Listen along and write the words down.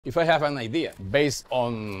If I have an idea based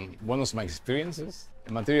on one of my experiences,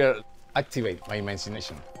 the material activates my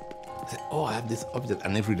imagination. I say, oh, I have this object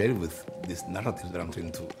and I relate with this narrative that I'm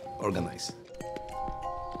trying to organize.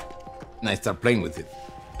 And I start playing with it.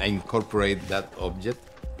 I incorporate that object.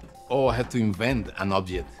 Oh, I have to invent an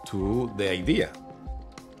object to the idea.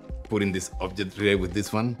 Putting this object related with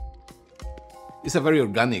this one. It's a very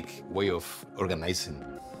organic way of organizing.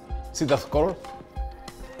 See that color?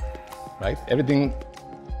 Right? Everything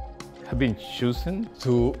has been chosen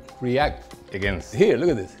to react against. Here, look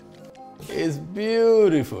at this. It's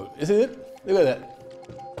beautiful, isn't it? Look at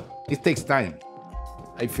that. It takes time.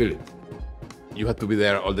 I feel it. You have to be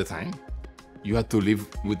there all the time. You have to live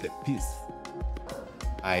with the piece.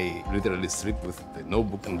 I literally sleep with the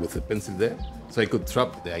notebook and with the pencil there, so I could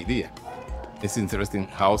trap the idea. It's interesting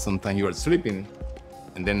how sometimes you are sleeping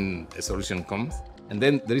and then a solution comes. And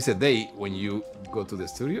then there is a day when you go to the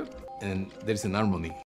studio and there is an harmony.